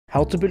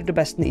How to build the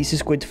best and easy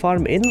squid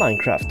farm in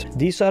Minecraft.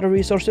 These are the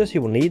resources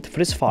you will need for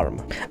this farm.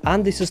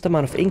 And this is the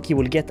amount of ink you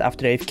will get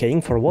after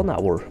AFKing for 1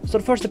 hour. So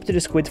the first step to the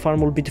squid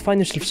farm will be to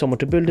find yourself somewhere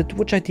to build it,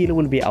 which ideally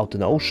will be out in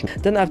the ocean.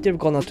 Then after you've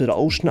gone out to the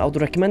ocean, I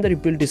would recommend that you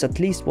build this at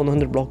least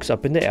 100 blocks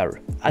up in the air.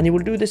 And you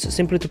will do this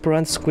simply to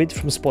prevent squid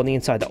from spawning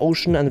inside the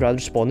ocean and rather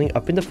spawning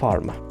up in the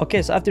farm.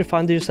 Okay, so after you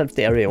find yourself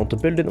the area you want to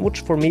build in,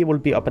 which for me will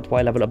be up at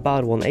Y level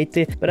about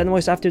 180. But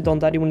anyways, after you've done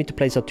that, you will need to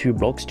place out 2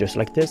 blocks just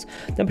like this.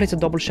 Then place a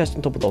double chest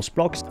on top of those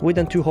blocks, with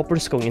then 2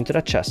 hoppers going into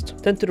that chest.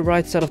 Then to the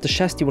right side of the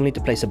chest you will need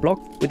to place a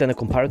block, with then a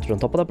comparator on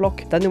top of that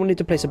block. Then you will need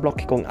to place a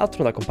block going out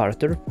from that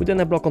comparator, with then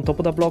a block on top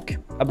of that block,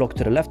 a block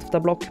to the left of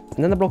that block,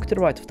 and then a block to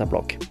the right of that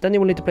block. Then you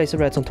will need to place a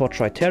redstone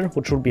torch right here,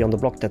 which will be on the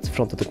block that's in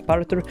front of the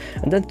comparator,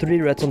 and then 3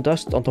 redstone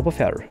dust on top of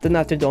here. Then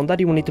after you've done that,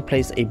 you will need to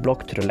place a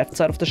block to the left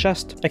side of the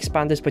chest,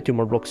 expand this by 2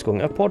 more blocks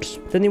going upwards.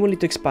 Then you will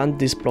need to expand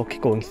this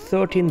block going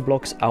 13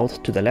 blocks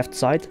out to the left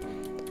side.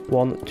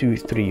 1, 2,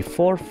 3,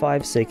 4,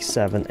 5, 6,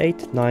 7,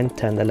 8, 9,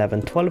 10,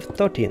 11, 12,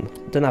 13.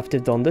 Then after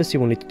you've done this, you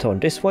will need to turn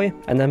this way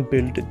and then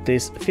build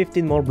this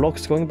 15 more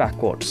blocks going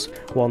backwards.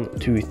 1,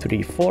 2,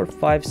 3, 4,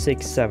 5,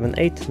 6, 7,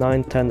 8,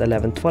 9, 10,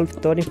 11, 12,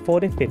 13,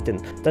 14,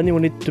 15. Then you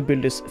will need to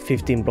build this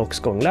 15 blocks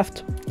going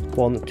left.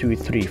 1, 2,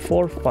 3,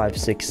 4, 5,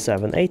 6,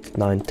 7, 8,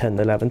 9, 10,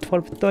 11,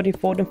 12, 13,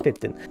 14,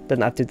 15.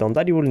 Then after you've done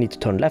that, you will need to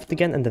turn left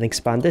again and then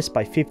expand this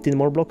by 15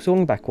 more blocks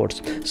going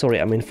backwards.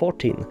 Sorry, I mean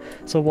 14.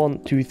 So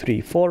 1, 2,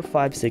 3, 4,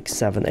 5, 6,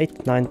 7,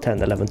 8, 9,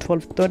 10, 11,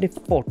 12, 13,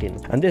 14.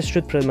 And this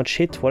should pretty much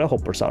hit where the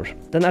hoppers are.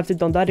 Then after you've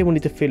done that, you will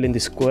need to fill in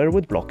this square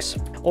with blocks.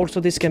 Also,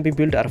 this can be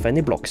built out of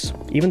any blocks,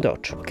 even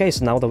dirt. Okay,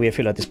 so now that we have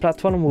filled out this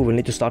platform, we will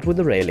need to start with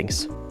the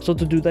railings. So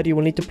to do that, you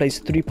will need to place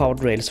 3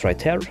 powered rails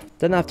right here.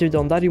 Then after you've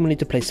done that, you will need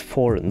to place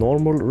 4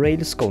 normal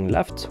rails going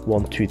left.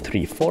 1, 2,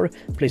 3, 4.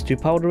 Place 2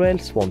 powered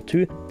rails, 1,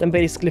 2. Then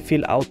basically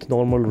fill out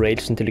normal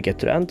rails until you get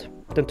to the end.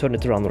 Then turn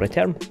it around right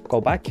here.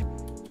 Go back.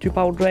 2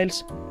 powered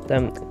rails.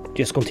 Then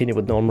just continue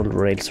with normal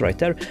rails right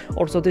there.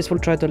 Also, this will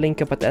try to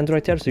link up at the end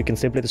right here, so you can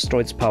simply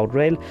destroy this powered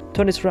rail,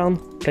 turn this around,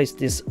 place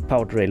this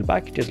powered rail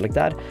back just like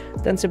that,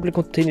 then simply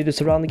continue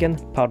this around again,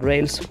 powered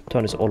rails,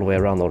 turn this all the way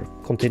around or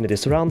continue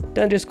this around,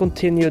 then just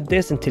continue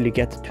this until you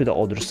get to the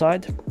other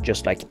side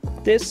just like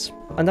this.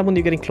 And then when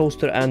you're getting close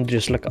to the end,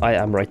 just like I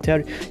am right there,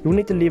 you will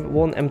need to leave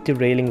 1 empty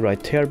railing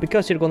right here,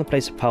 because you're going to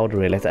place a powered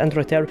rail at the end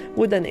right there,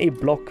 with then a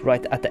block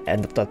right at the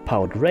end of that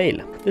powered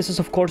rail. This is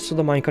of course so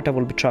the minecart that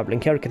will be traveling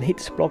here can hit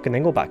this block and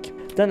then go back.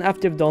 Then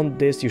after you've done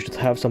this, you should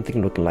have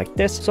something looking like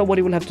this. So what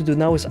you will have to do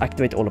now is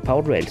activate all the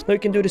powered rails. Now you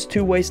can do this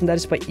 2 ways, and that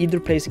is by either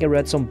placing a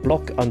redstone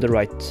block under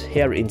right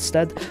here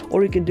instead,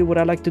 or you can do what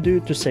I like to do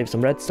to save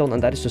some redstone,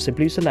 and that is to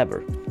simply use a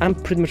lever.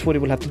 And pretty much what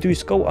you will have to do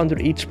is go under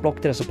each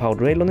block that has a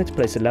powered rail on it,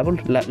 place a lever,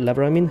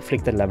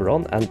 flick the lever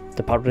on, and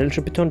the powered rail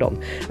should be turned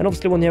on. And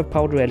obviously when you have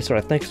powered rails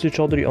right next to each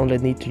other, you only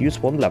need to use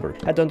 1 lever.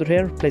 Head under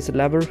here, place a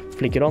lever,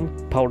 flick it on,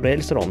 powered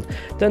rails are on.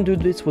 Then do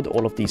this with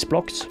all of these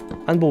blocks,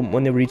 and boom,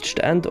 when you reach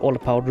the end, all the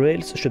powered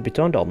rails should be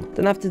turned on.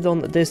 Then after you've done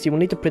this, you will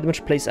need to pretty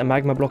much place a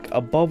magma block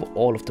above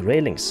all of the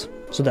railings.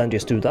 So then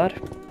just do that.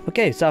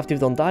 Okay, so after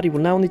you've done that, you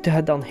will now need to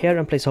head down here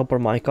and place a hopper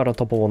minecart on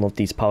top of one of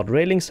these powered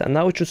railings, and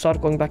now it should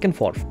start going back and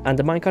forth. And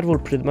the minecart will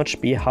pretty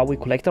much be how we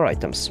collect our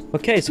items.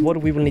 Okay, so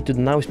what we will need to do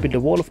now is build a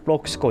wall of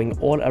blocks going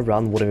all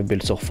around what we've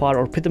built so far,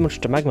 or pretty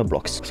much the magma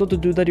blocks. So to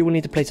do that, you will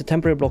need to place a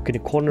temporary block in the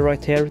corner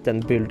right here,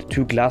 then build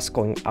 2 glass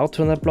going out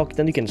from that block,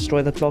 then you can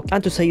destroy that block.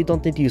 And to say you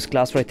don't need to use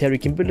glass right here, you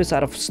can build this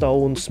out of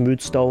stone,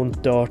 smooth stone,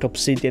 dirt,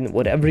 obsidian,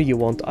 whatever you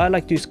want. I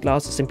like to use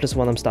glass simply so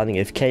when I'm standing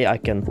AFK, I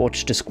can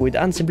watch the squid,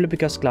 and simply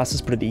because glass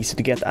is pretty easy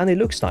to get and it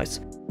looks nice.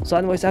 So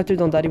anyways, after you've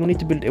done that, you will need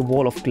to build a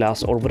wall of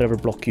glass or whatever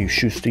block you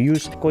choose to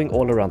use, going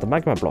all around the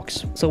magma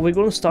blocks. So we're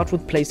going to start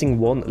with placing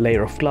 1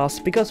 layer of glass,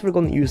 because we're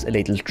going to use a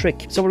little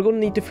trick. So we're going to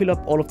need to fill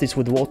up all of this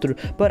with water,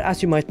 but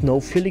as you might know,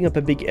 filling up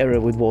a big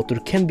area with water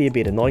can be a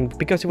bit annoying,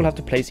 because you will have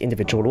to place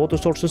individual water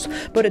sources,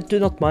 but do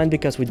not mind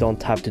because we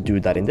don't have to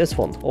do that in this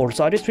one.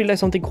 Also, I just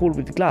realized something cool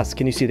with the glass.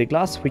 Can you see the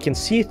glass? We can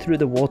see through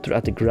the water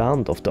at the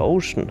ground of the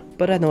ocean.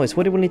 But anyways,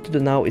 what you will need to do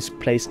now is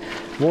place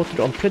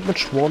water on pretty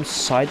much one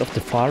side of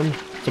the farm.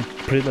 So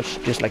pretty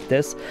much just like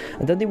this,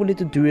 and then you will need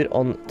to do it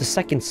on the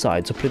second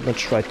side, so pretty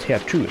much right here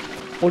too.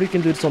 Or you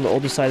can do this on the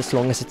other side, as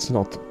long as it's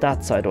not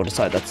that side or the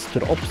side that's to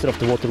the opposite of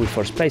the water we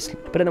first placed.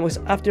 But anyways,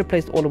 after you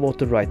placed all the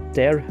water right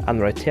there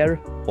and right here,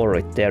 or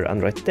right there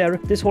and right there,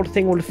 this whole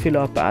thing will fill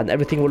up and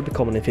everything will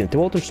become an infinity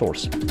water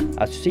source,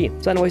 as you see.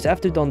 So anyways,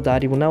 after you've done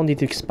that, you will now need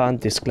to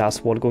expand this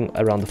glass wall going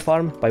around the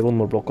farm by 1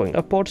 more block going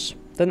upwards.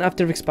 Then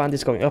after you expand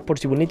this going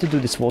upwards, you will need to do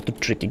this water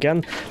trick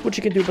again, which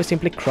you can do by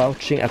simply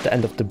crouching at the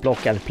end of the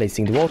block and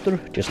placing the water,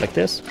 just like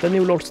this. Then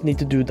you will also need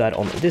to do that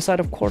on this side,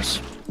 of course.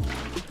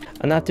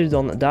 And after you've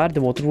done that, the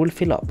water will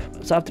fill up.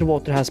 So after the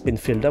water has been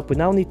filled up, we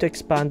now need to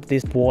expand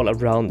this wall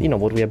around,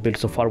 what we have built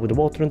so far with the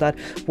water and that.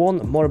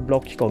 1 more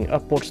block going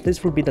upwards.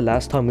 This will be the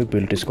last time we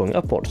build this going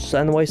upwards. So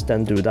anyways,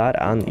 then do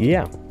that, and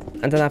yeah.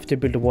 And then after you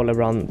build the wall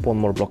around 1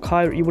 more block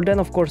higher, you will then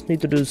of course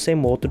need to do the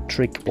same water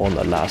trick one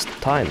last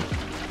time.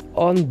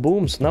 And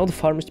boom, so now the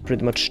farm is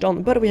pretty much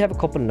done, but we have a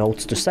couple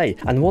notes to say,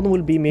 and one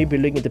will be me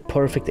building the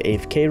perfect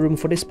AFK room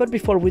for this. But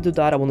before we do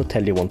that, I want to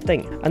tell you one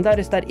thing, and that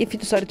is that if you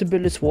decided to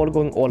build this wall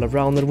going all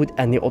around it with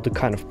any other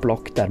kind of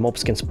block that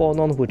mobs can spawn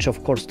on, which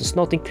of course does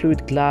not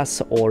include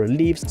glass or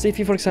leaves. So if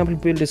you for example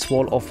build this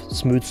wall of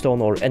smooth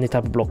stone or any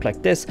type of block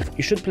like this,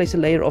 you should place a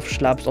layer of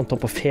slabs on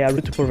top of here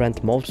to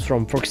prevent mobs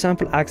from, for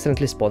example,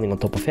 accidentally spawning on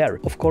top of here.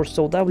 Of course,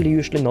 so that will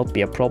usually not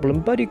be a problem,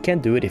 but you can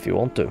do it if you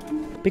want to.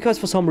 Because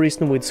for some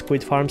reason with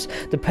squid farms,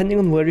 depending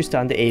on where you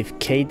stand the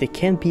AFK, they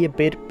can be a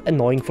bit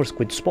annoying for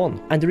squid to spawn.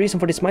 And the reason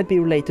for this might be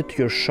related to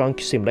your chunk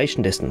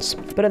simulation distance.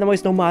 But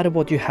anyways, no matter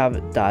what you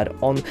have that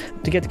on,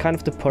 to get kind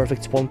of the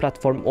perfect spawn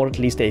platform, or at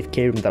least the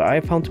AFK room that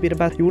I found to be the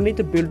best, you will need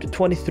to build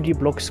 23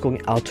 blocks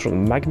going out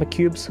from magma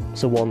cubes.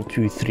 So 1,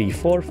 2, 3,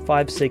 4,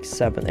 5, 6,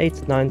 7,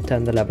 8, 9,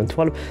 10, 11,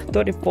 12,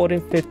 13,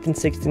 14, 15,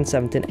 16,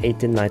 17,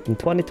 18, 19,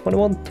 20,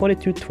 21,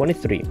 22,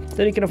 23.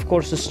 Then you can of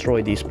course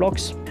destroy these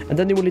blocks. And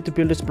then you will need to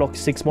build this block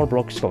 6 more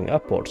blocks going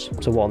upwards.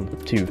 So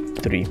 1, 2,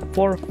 3,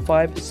 4,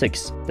 5,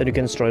 6. Then you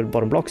can destroy the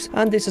bottom blocks.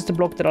 And this is the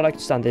block that I like to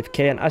stand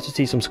AFK, and as you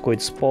see some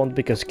squid spawned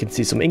because you can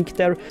see some ink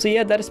there. So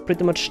yeah, that is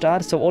pretty much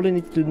that. So all you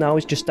need to do now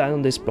is just stand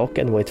on this block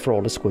and wait for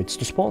all the squids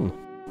to spawn.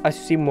 As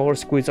you see, more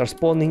squids are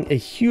spawning, a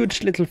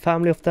huge little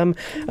family of them,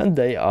 and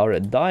they are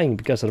dying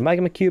because of the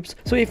magma cubes.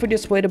 So if we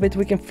just wait a bit,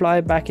 we can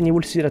fly back and you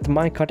will see that the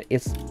minecart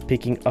is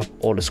picking up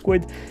all the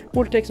squid. It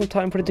will take some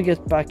time for it to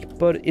get back,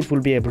 but it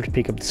will be able to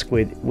pick up the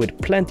squid with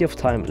plenty of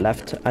time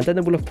left. And then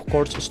it will of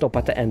course stop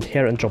at the end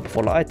here and drop off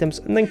all the items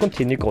and then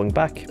continue going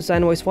back. So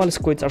anyways, while the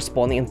squids are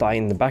spawning and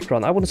dying in the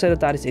background, I want to say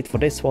that is it for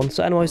this one.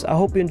 So anyways, I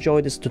hope you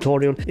enjoyed this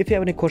tutorial. If you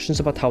have any questions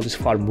about how this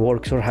farm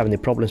works or have any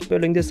problems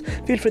building this,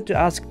 feel free to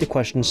ask the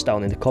questions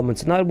down in the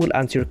comments and I will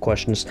answer your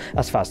questions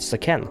as fast as I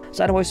can.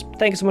 So anyways,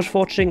 thank you so much for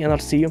watching and I'll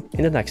see you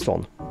in the next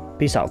one.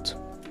 Peace out.